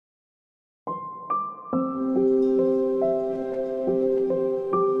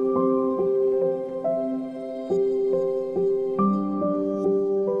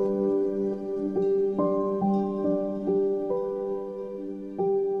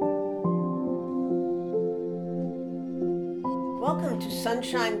Welcome to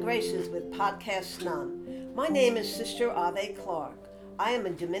Sunshine Graces with Podcast None. My name is Sister Ave Clark. I am a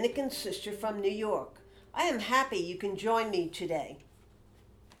Dominican sister from New York. I am happy you can join me today.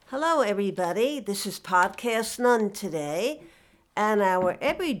 Hello, everybody. This is Podcast None today, and our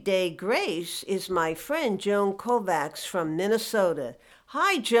everyday grace is my friend Joan Kovacs from Minnesota.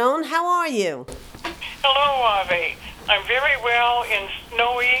 Hi, Joan. How are you? Hello, Ave. I'm very well in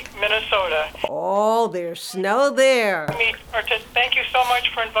snowy Minnesota. Oh, there's snow there. Thank you so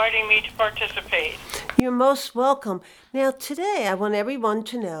much for inviting me to participate. You're most welcome. Now, today I want everyone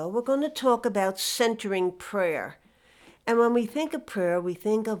to know we're going to talk about centering prayer. And when we think of prayer, we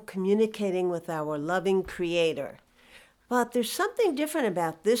think of communicating with our loving Creator. But there's something different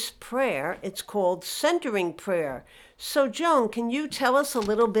about this prayer. It's called centering prayer. So, Joan, can you tell us a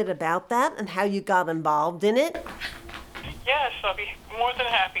little bit about that and how you got involved in it? Yes, I'll be more than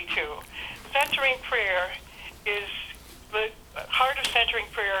happy to. Centering prayer is, the heart of centering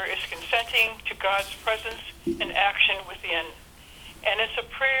prayer is consenting to God's presence and action within. And it's a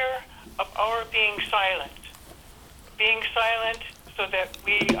prayer of our being silent. Being silent so that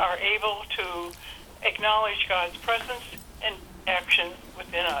we are able to acknowledge God's presence and action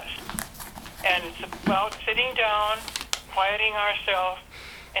within us. And it's about sitting down, quieting ourselves,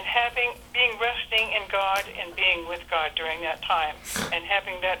 and being resting in God and being with God during that time, and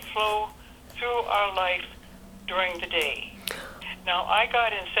having that flow through our life during the day. Now, I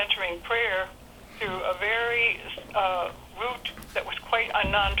got in centering prayer through a very route that was quite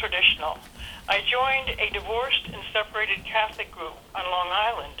non-traditional. I joined a divorced and separated Catholic group on Long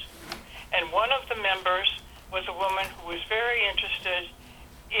Island, and one of the members was a woman who was very interested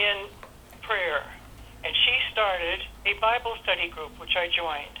in prayer, and she started a Bible study group, which I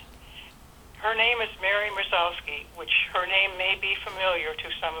joined. Her name is Mary Mrzowski, which her name may be familiar to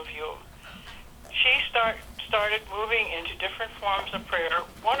some of you. She started moving into different forms of prayer,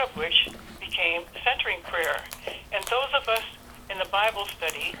 one of which became centering prayer. And those of us in the Bible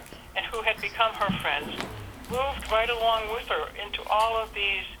study and who had become her friends moved right along with her into all of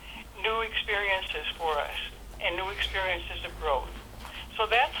these new experiences for us and new experiences of growth. So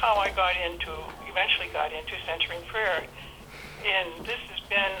that's how I eventually got into centering prayer. And this has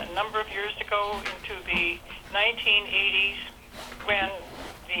been a number of years ago, into the 1980s, when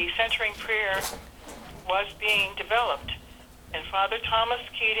the centering prayer was being developed. And Father Thomas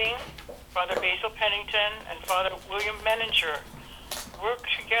Keating, Father Basil Pennington, and Father William Menninger worked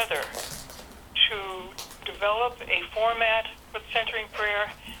together to develop a format for centering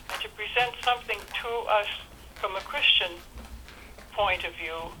prayer and to present something to us from a Christian point of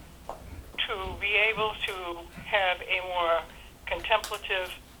view, to be able to have a more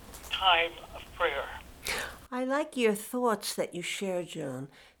contemplative time of prayer. I like your thoughts that you share, Joan,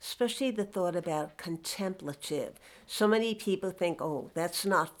 especially the thought about contemplative. So many people think, oh, that's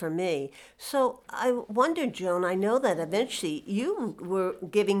not for me. So I wonder, Joan, I know that eventually you were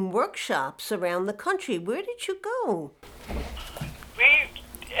giving workshops around the country. Where did you go?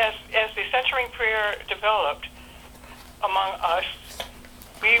 As the centering prayer developed among us,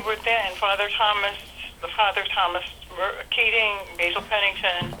 we were then, Father Thomas Keating, Basil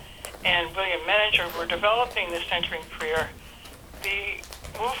Pennington, and William Menninger were developing the centering prayer. The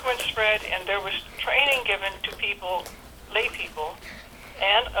movement spread, and there was training given to people, lay people,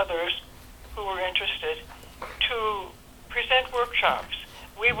 and others who were interested to present workshops.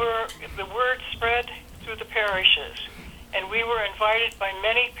 The word spread through the parishes, and we were invited by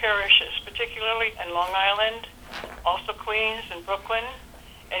many parishes, particularly in Long Island, also Queens and Brooklyn,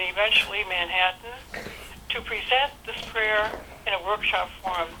 and eventually Manhattan, to present this prayer in a workshop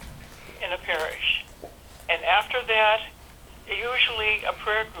form in a parish. And after that, usually a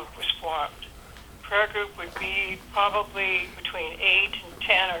prayer group was formed. Prayer group would be probably between 8 and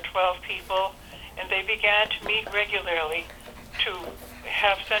 10 or 12 people, and they began to meet regularly to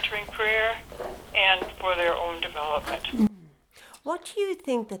have centering prayer and for their own development. What do you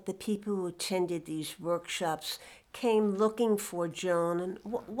think that the people who attended these workshops came looking for, Joan, and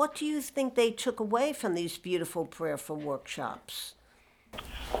what do you think they took away from these beautiful prayerful workshops?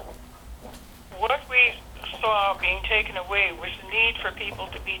 What we saw being taken away was the need for people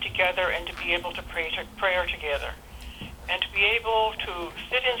to be together and to be able to pray together, and to be able to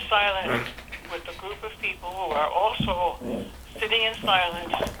sit in silence with a group of people who are also sitting in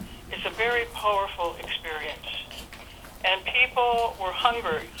silence is a very powerful experience. And people were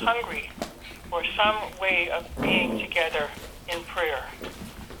hungry for some way of being together in prayer.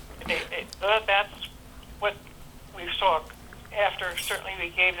 That's what we saw after. Certainly we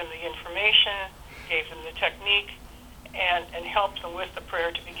gave them the information, gave them the technique, and help them with the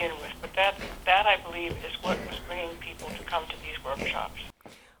prayer to begin with. But that I believe is what was bringing people to come to these workshops.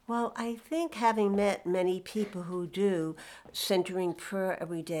 Well, I think having met many people who do centering prayer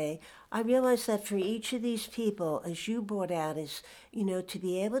every day, I realize that for each of these people, as you brought out, is, to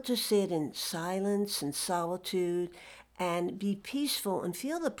be able to sit in silence and solitude and be peaceful and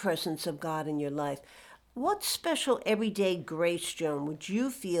feel the presence of God in your life. What special everyday grace, Joan, would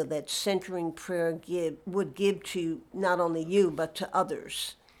you feel that centering prayer would give to not only you, but to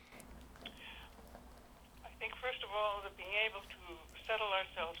others? I think, first of all, that being able to settle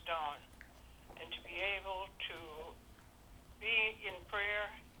ourselves down and to be able to be in prayer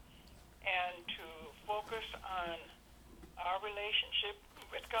and to focus on our relationship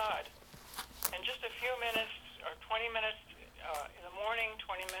with God. And just a few minutes or 20 minutes in the morning,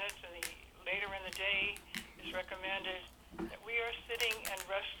 20 minutes later in the day is recommended, that we are sitting and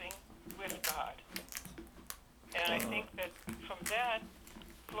resting with God. And I think that from that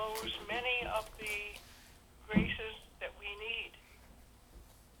flows many of the graces that we need.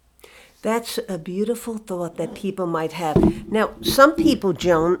 That's a beautiful thought that people might have. Now, some people,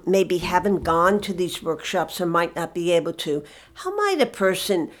 Joan, maybe haven't gone to these workshops or might not be able to. How might a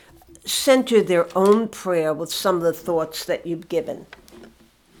person center their own prayer with some of the thoughts that you've given?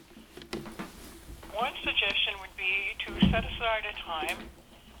 One suggestion would be to set aside a time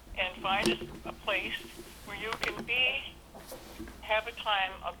and find a place where you can have a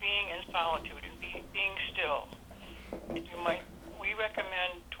time of being in solitude and being still. We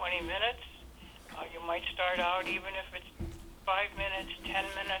recommend 20 minutes. You might start out even if it's 5 minutes, 10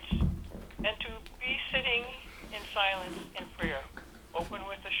 minutes, and to be sitting in silence in prayer. Open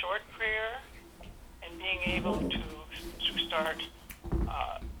with a short prayer and being able to start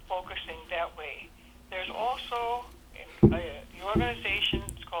focusing that way. There's also the organization,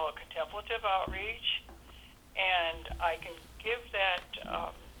 it's called Contemplative Outreach, and I can give that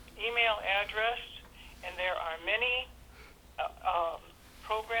email address, and there are many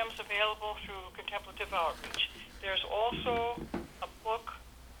programs available through Contemplative Outreach. There's also a book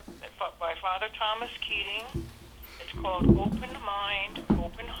by Father Thomas Keating. It's called Open Mind,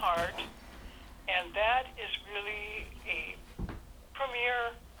 Open Heart, and that is really a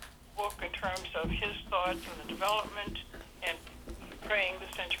premier book in terms of his thoughts on the development and praying the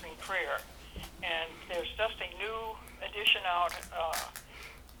centering prayer. And there's just a new edition out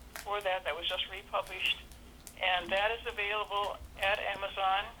for that was just republished, and that is available at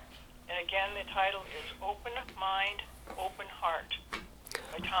Amazon. And again, the title is Open Mind, Open Heart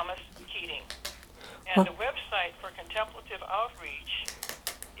by Thomas Keating. And the website for Contemplative Outreach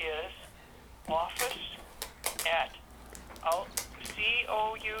is office at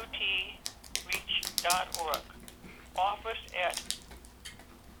COUTreach.org. Office at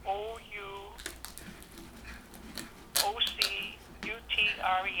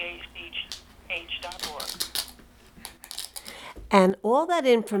OUTREACH.org. And all that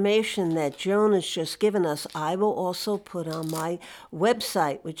information that Joan has just given us, I will also put on my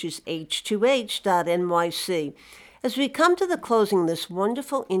website, which is h2h.nyc. As we come to the closing of this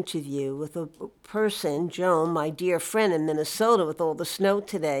wonderful interview with a person, Joan, my dear friend in Minnesota with all the snow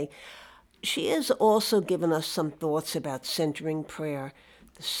today, she has also given us some thoughts about centering prayer,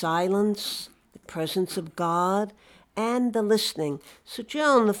 the silence, the presence of God, and the listening. So,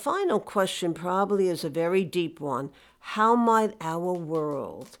 Joan, the final question probably is a very deep one. How might our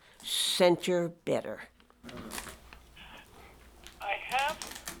world center better? I have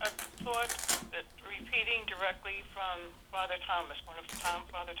a thought that repeating directly from Father Thomas, one of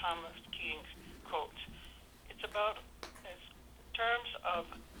Father Thomas Keating's quotes. It's about in terms of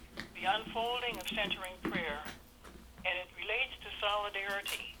the unfolding of centering prayer, and it relates to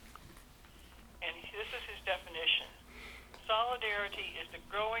solidarity. And this is his definition. Solidarity is the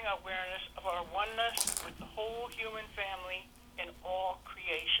growing awareness of our oneness with the whole human family and all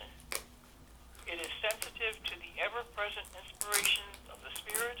creation. It is sensitive to the ever-present inspirations of the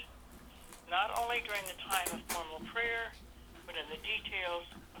Spirit, not only during the time of formal prayer, but in the details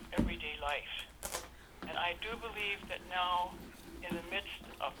of everyday life. And I do believe that now, in the midst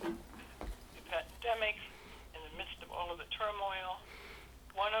of the pandemic, in the midst of all of the turmoil,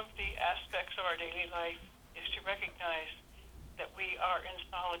 one of the aspects of our daily life is to recognize that we are in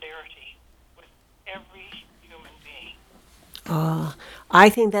solidarity with every human being. I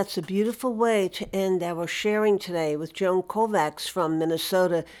think that's a beautiful way to end our sharing today with Joan Kovacs from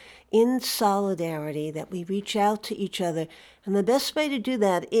Minnesota, in solidarity, that we reach out to each other. And the best way to do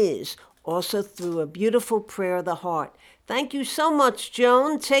that is also through a beautiful prayer of the heart. Thank you so much,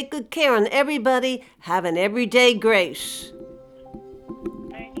 Joan. Take good care, and everybody have an everyday grace.